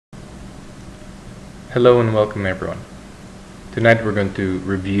Hello and welcome everyone. Tonight we're going to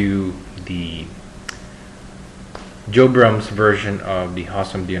review the Brum's version of the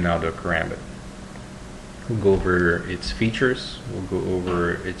Hossom Dionaldo Kerambit. We'll go over its features, we'll go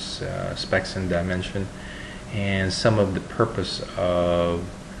over its specs and dimension, and some of the purpose of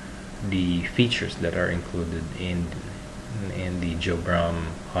the features that are included in the Brum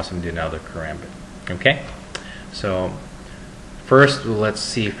Hossom Dionaldo Kerambit. Okay? So first, let's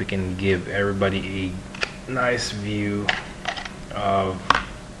see if we can give everybody a nice view of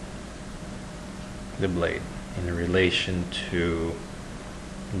the blade in relation to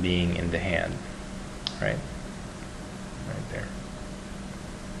being in the hand, right there.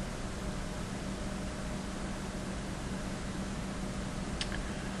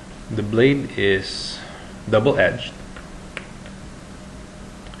 The blade is double-edged.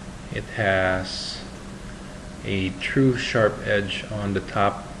 It has a true sharp edge on the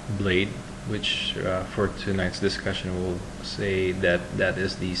top blade, which for tonight's discussion we'll say that that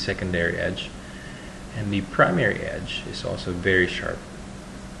is the secondary edge, and the primary edge is also very sharp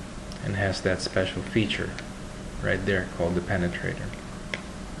and has that special feature right there called the penetrator.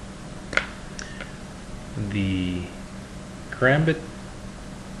 The Kerambit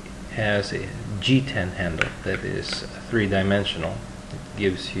has a G10 handle that is three-dimensional. It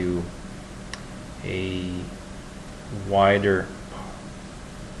gives you a wider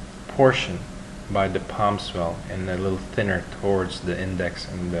portion by the palm swell and a little thinner towards the index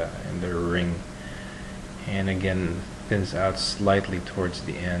and the ring, and again thins out slightly towards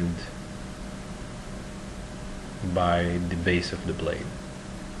the end by the base of the blade.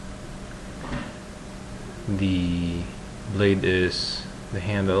 The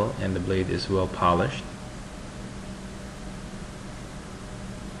handle and the blade is well polished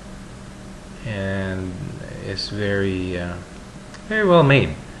and is very well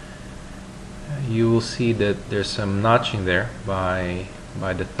made. You will see that there's some notching there by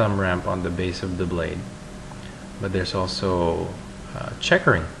the thumb ramp on the base of the blade, but there's also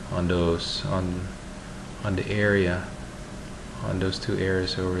checkering on those on the area, on those two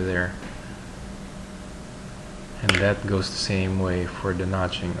areas over there, and that goes the same way for the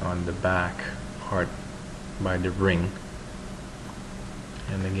notching on the back part by the ring.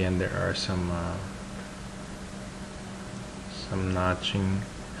 And again, there are some notching,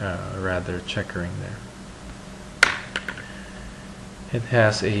 rather checkering there. It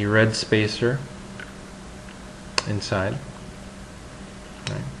has a red spacer inside,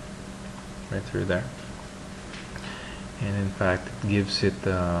 right through there, and in fact it gives it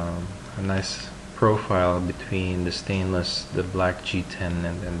a nice profile between the stainless, the black G10,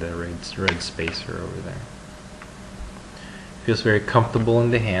 and then the red spacer over there. Feels very comfortable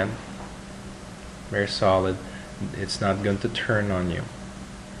in the hand, very solid. It's not going to turn on you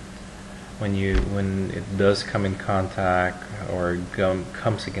when it does come in contact or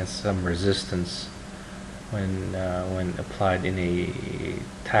comes against some resistance when applied in a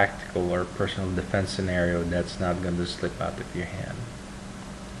tactical or personal defense scenario. That's not going to slip out of your hand,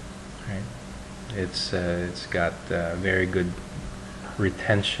 right? It's got very good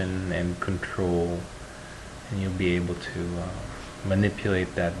retention and control, and you'll be able to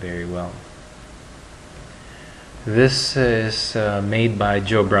manipulate that very well. This is made by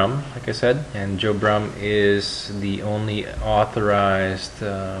Brum, like I said, and Brum is the only authorized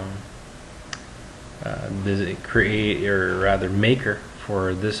maker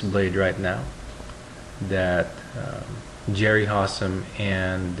for this blade right now that Jerry Hossom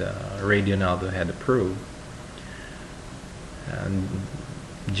and Ray Dionaldo had approved. And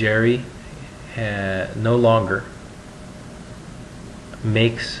Jerry no longer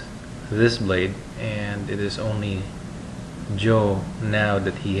makes this blade, and it is only Joe now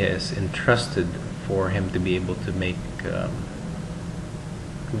that he has entrusted for him to be able to make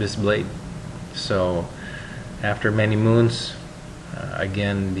this blade. So after many moons,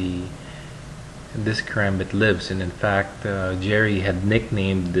 again this Kerambit lives, and in fact Jerry had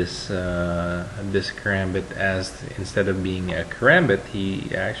nicknamed this Kerambit as, instead of being a Kerambit,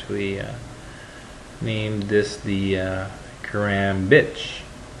 he actually named this the Kerambit,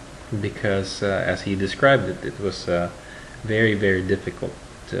 because as he described it, it was very, very difficult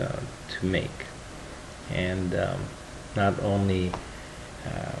to make, and not only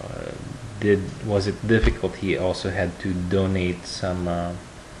was it difficult, he also had to donate some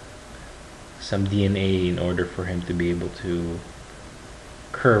DNA in order for him to be able to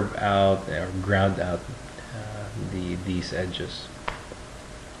curve out or ground out these edges.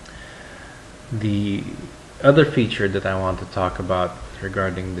 The other feature that I want to talk about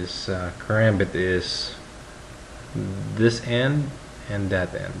regarding this Kerambit is this end and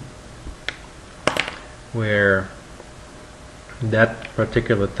that end. where that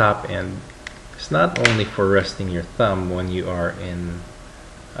particular top end is not only for resting your thumb when you are in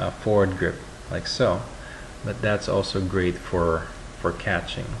forward grip like so, but that's also great for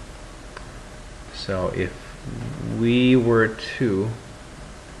catching. So if we were to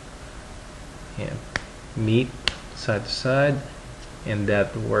meet side to side, and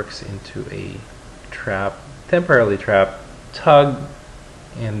that works into a trap, temporarily trap, tug,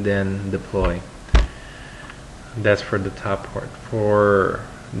 and then deploy. That's for the top part. For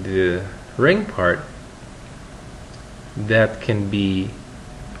the ring part, that can be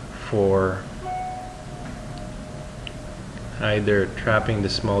for either trapping the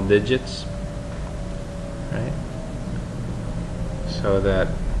small digits, right, so that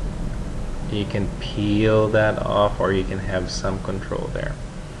you can peel that off, or you can have some control there,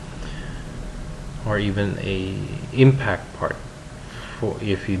 or even a impact part for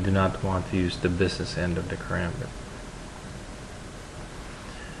if you do not want to use the business end of the Kerambit.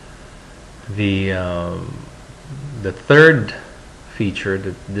 The third feature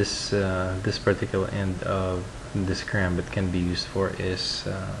that this particular end of this Kerambit can be used for is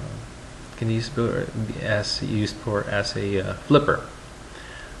used for as a flipper.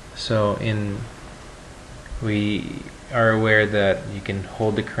 So we are aware that you can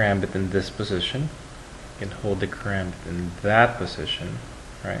hold the Kerambit in this position, you can hold the Kerambit in that position,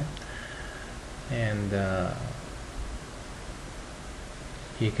 right? And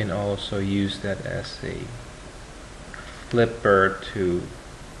you can also use that as a flipper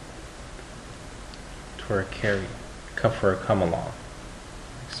for a carry, for a come along,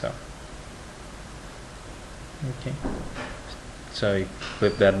 like so. Okay. So you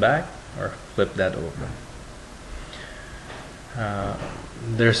flip that back or flip that over.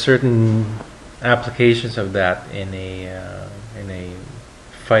 There are certain applications of that in a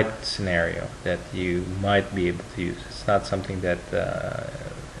fight scenario that you might be able to use. It's not something that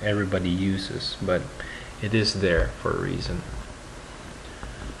everybody uses, but it is there for a reason.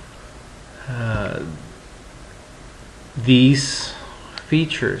 These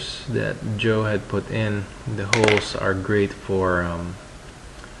features that Joe had put in, the holes are great for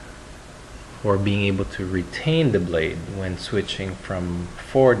being able to retain the blade when switching from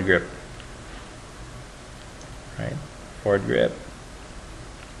forward grip, right? Forward grip,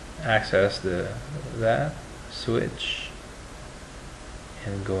 access that switch,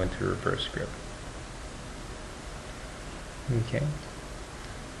 and go into reverse grip. Okay.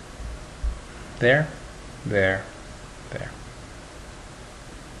 There.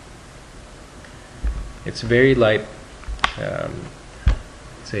 It's very light.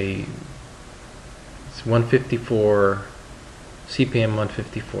 It's 154 CPM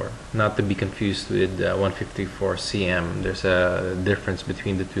 154, not to be confused with 154 CM. There's a difference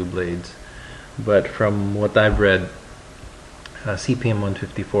between the two blades, but from what I've read, CPM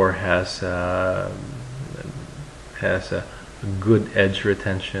 154 has a good edge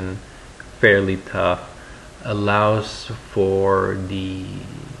retention, fairly tough, allows for the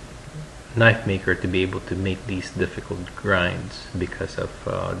knife maker to be able to make these difficult grinds because of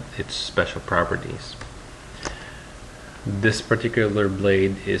its special properties. This particular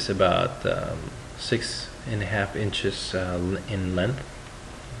blade is about 6.5 inches in length.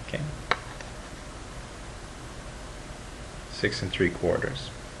 Okay, 6 3/4.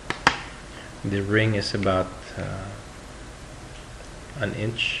 The ring is about an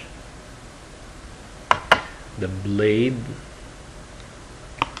inch. The blade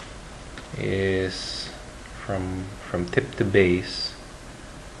is from tip to base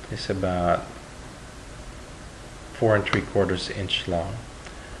is about 4 3/4 inch long.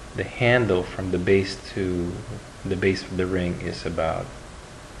 The handle from the base to the base of the ring is about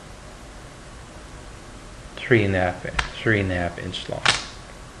 3.5 inch long.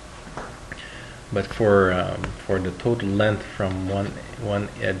 But for the total length from one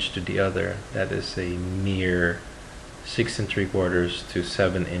edge to the other, that is a mere 6 3/4 to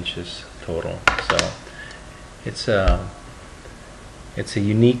 7 inches total. So it's a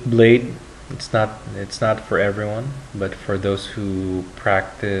unique blade. It's not for everyone, but for those who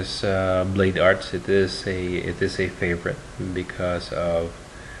practice blade arts, it is a favorite because of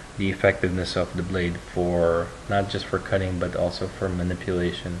the effectiveness of the blade, for not just for cutting but also for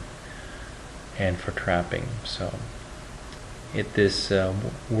manipulation and for trapping. So it is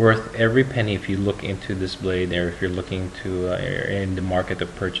worth every penny if you look into this blade, or if you're looking to in the market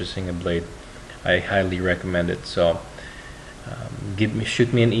of purchasing a blade. I highly recommend it. So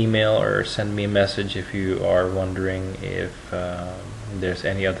shoot me an email or send me a message if you are wondering if there's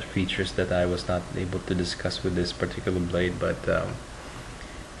any other features that I was not able to discuss with this particular blade. But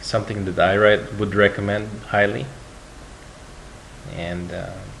something that I would recommend highly, and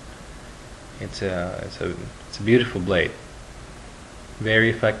it's a beautiful blade, very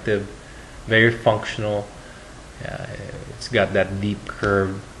effective, very functional. It's got that deep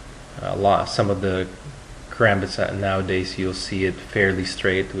curve. Some of the kerambits nowadays, you'll see it fairly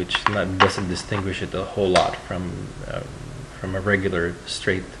straight, which doesn't distinguish it a whole lot from a regular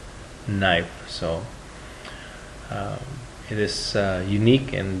straight knife. So it is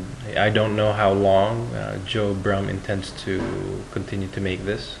unique, and I don't know how long Joe Brum intends to continue to make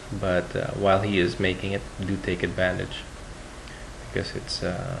this, but while he is making it, do take advantage, because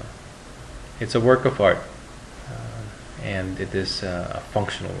it's a work of art, and it is a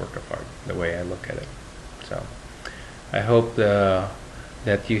functional work of art, the way I look at it. So I hope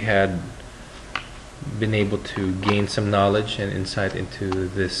that you had been able to gain some knowledge and insight into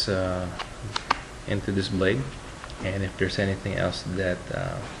this blade. And if there's anything else that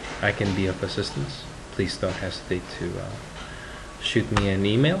I can be of assistance, please don't hesitate to shoot me an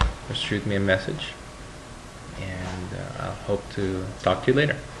email or shoot me a message, and I'll hope to talk to you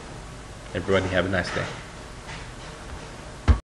later. Everybody have a nice day.